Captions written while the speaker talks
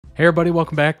Hey everybody,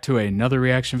 welcome back to another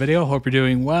reaction video. Hope you're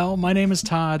doing well. My name is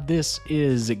Todd. This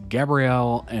is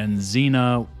Gabrielle and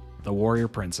Xena, the warrior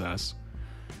princess.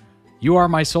 You are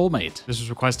my soulmate. This was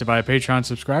requested by a Patreon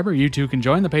subscriber. You too can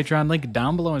join the Patreon. Link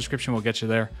down below in the description will get you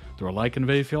there. Throw a like in the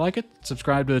video if you like it.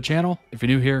 Subscribe to the channel. If you're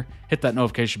new here, hit that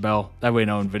notification bell. That way you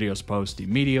know when videos post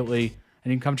immediately.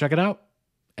 And you can come check it out.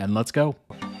 And let's go.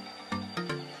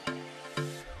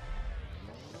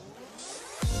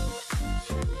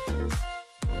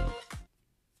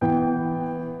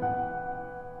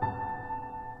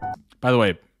 By the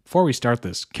way, before we start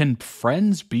this, can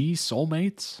friends be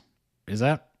soulmates? Is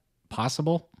that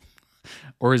possible?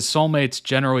 Or is soulmates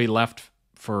generally left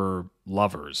for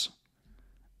lovers?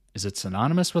 Is it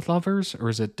synonymous with lovers, or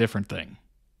is it a different thing?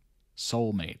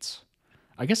 Soulmates.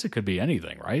 I guess it could be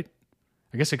anything, right?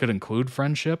 I guess it could include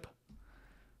friendship.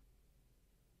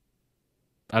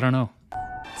 I don't know.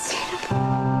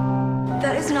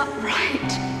 That is not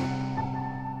right.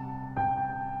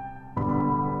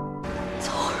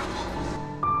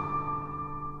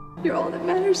 You're all that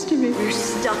matters to me. You're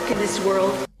stuck in this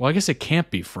world. Well, I guess it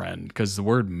can't be friend, because the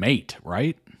word mate,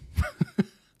 right?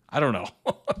 I don't know.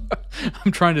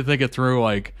 I'm trying to think it through,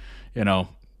 like, you know,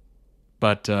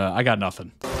 but I got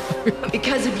nothing.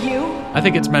 Because of you? I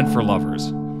think it's meant for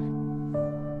lovers.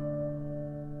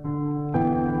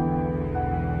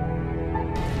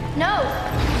 No!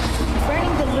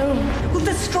 Burning the loom will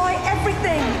destroy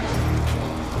everything!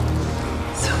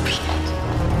 So be it.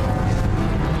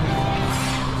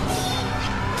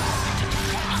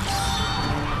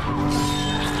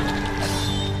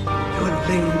 Your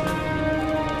loom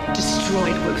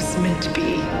destroyed what was meant to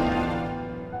be.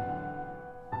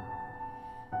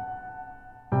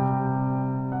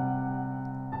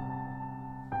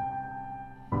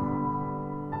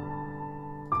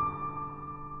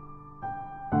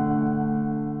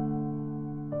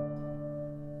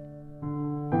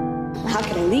 How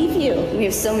can I leave you? We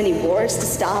have so many wars to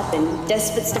stop and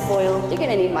despots to foil. You're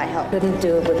gonna need my help. Couldn't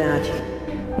do it without you.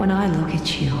 When I look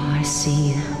at you, I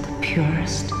see the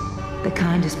purest, the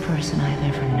kindest person I've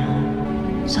ever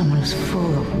known. Someone who's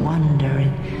full of wonder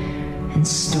and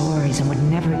stories and would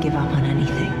never give up on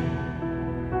anything.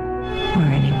 Or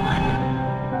anyone.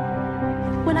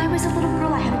 When I was a little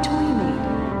girl, I had a toy you made.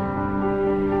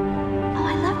 Oh,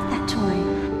 I loved that toy.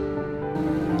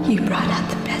 You brought out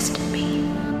the best in me.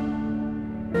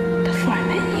 Before I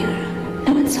met you,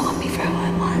 no one saw me for who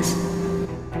I was.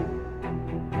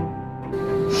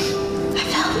 I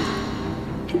felt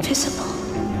invisible.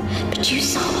 But you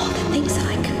saw all the things that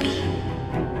I could be.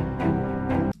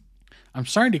 I'm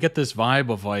starting to get this vibe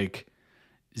of like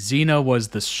Xena was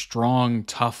the strong,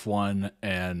 tough one,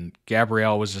 and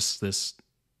Gabrielle was just this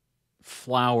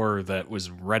flower that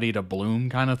was ready to bloom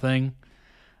kind of thing.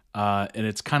 And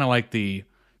it's kind of like the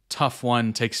tough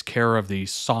one takes care of the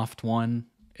soft one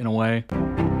in a way. I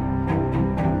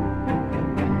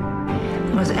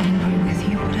was angry with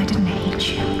you, but I didn't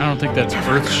hate you. I don't think that's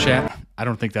I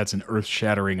don't think that's an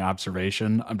earth-shattering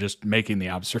observation. I'm just making the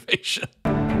observation.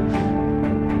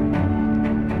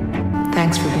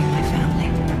 Thanks for being my family.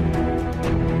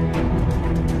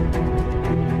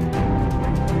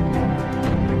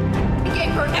 You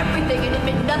gave her everything and it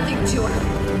meant nothing to her.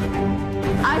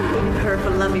 I hate her for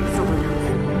loving someone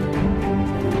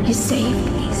else. You saved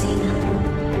me, Xena.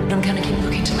 I'm gonna keep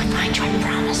looking till I find you, I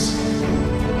promise.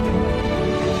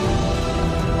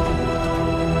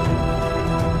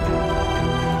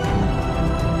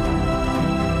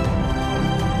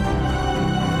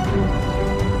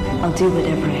 I'll do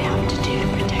whatever I have to do to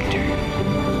protect her.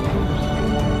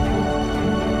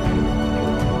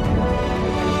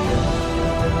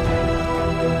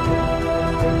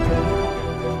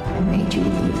 I made you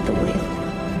leave the wheel.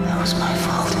 That was my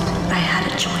fault. I had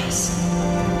a choice.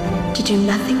 To do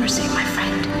nothing or save my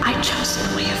friend. I chose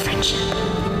the way of friendship.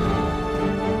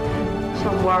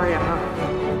 Some warrior, huh?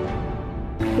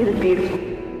 You look beautiful.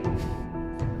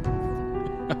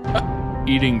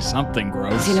 Eating something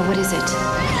gross. Xena, what is it?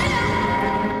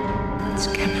 It's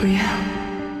Gabrielle.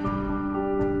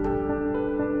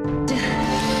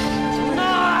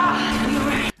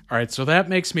 All right, so that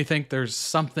makes me think there's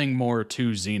something more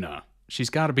to Xena. She's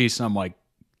got to be some like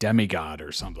demigod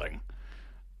or something.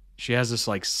 She has this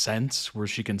like sense where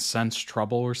she can sense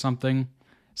trouble or something.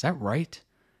 Is that right?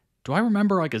 Do I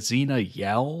remember like a Xena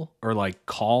yell or like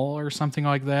call or something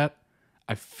like that?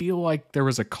 I feel like there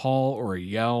was a call or a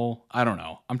yell. I don't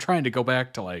know. I'm trying to go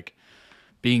back to like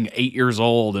being 8 years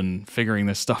old and figuring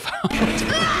this stuff out.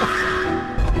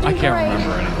 I can't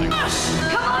remember anything.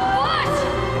 Come on, push!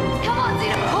 Come on,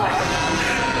 Xena, push!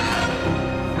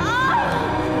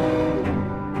 Ah!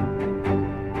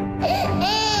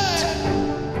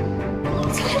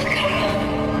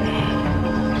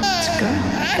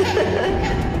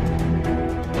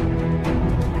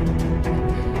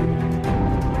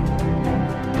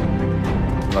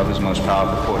 most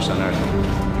powerful force on Earth.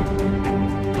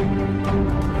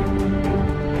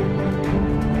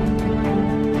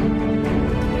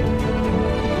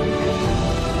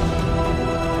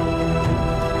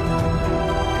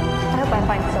 I hope I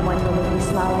find someone who will make me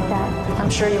smile like that. I'm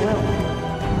sure you will.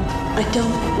 I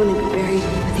don't want to be buried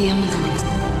with the Amazons.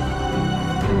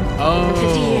 Oh.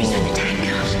 50 years when the time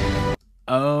comes.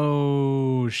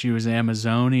 Oh, she was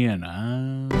Amazonian.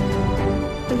 Oh.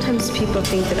 Sometimes people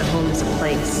think that a home is a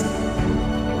place.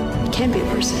 It can be a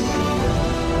person.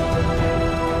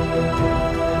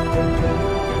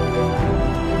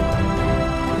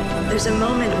 There's a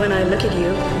moment when I look at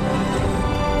you,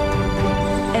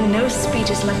 and no speech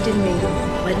is left in me.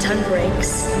 My tongue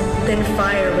breaks, then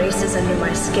fire races under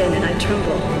my skin, and I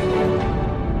tremble.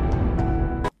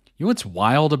 You know what's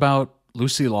wild about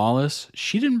Lucy Lawless?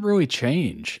 She didn't really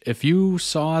change. If you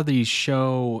saw the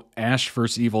show Ash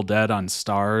vs. Evil Dead on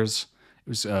Starz, it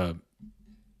was a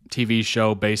TV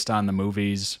show based on the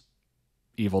movies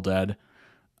Evil Dead.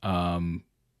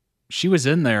 She was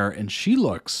in there, and she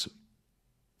looks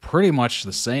pretty much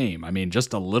the same. I mean,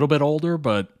 just a little bit older,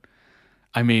 but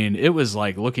I mean, it was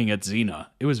like looking at Xena.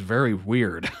 It was very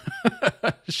weird.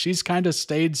 She's kind of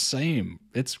stayed same.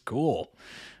 It's cool.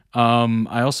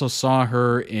 I also saw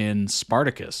her in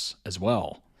Spartacus as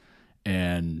well,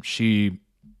 and she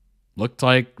looked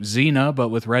like Xena, but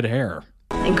with red hair.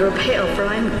 And grow pale, for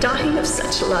I am dying of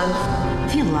such love.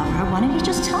 If you love her, why don't you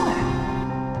just tell her?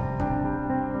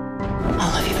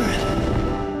 I'll love you forever.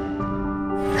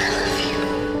 I love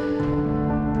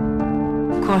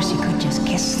you. Of course, you could just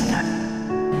kiss her.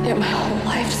 You're my whole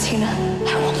life, Xena.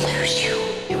 I won't lose you.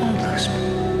 You won't lose me.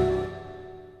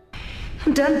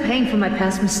 I'm done paying for my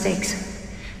past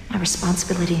mistakes. My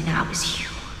responsibility now is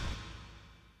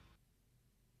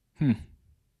you.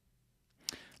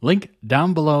 Link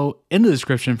down below in the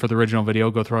description for the original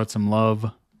video. Go throw out some love.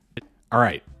 All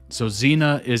right, so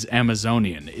Xena is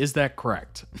Amazonian. Is that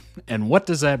correct? And what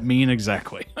does that mean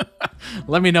exactly?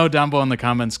 Let me know down below in the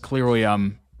comments. Clearly,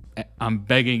 I'm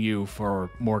begging you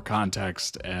for more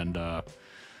context and a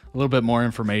little bit more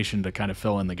information to kind of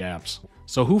fill in the gaps.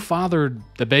 So who fathered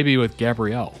the baby with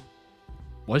Gabrielle?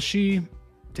 Did she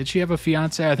have a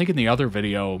fiance? I think in the other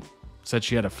video said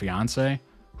she had a fiance.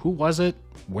 Who was it?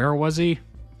 Where was he?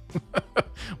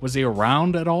 Was he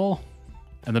around at all?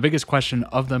 And the biggest question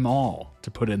of them all to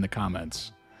put in the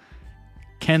comments: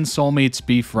 can soulmates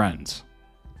be friends?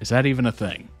 Is that even a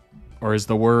thing? Or is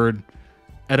the word,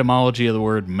 etymology of the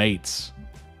word mates,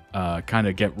 kind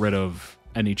of get rid of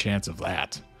any chance of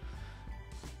that?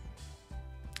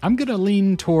 I'm going to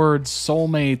lean towards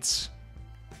soulmates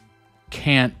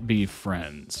can't be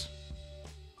friends.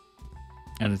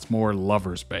 And it's more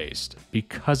lovers based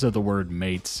because of the word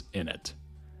mates in it.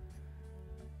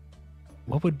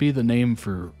 What would be the name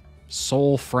for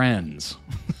soul friends?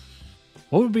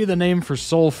 What would be the name for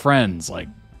soul friends? Like,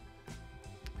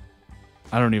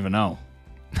 I don't even know.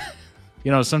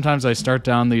 You know, sometimes I start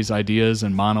down these ideas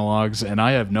and monologues and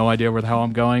I have no idea where the hell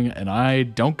I'm going, and I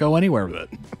don't go anywhere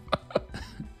with it.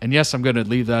 And yes, I'm going to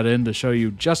leave that in to show you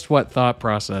just what thought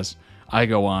process I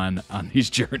go on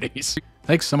these journeys.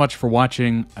 Thanks so much for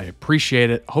watching. I appreciate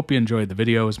it. Hope you enjoyed the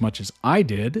video as much as I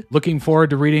did. Looking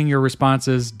forward to reading your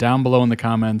responses down below in the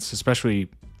comments, especially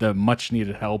the much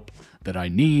needed help that I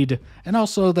need, and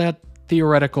also that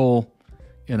theoretical,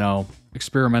 you know,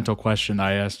 experimental question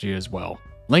I asked you as well.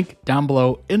 Link down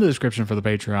below in the description for the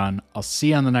Patreon. I'll see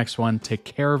you on the next one. Take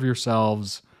care of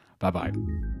yourselves. Bye-bye.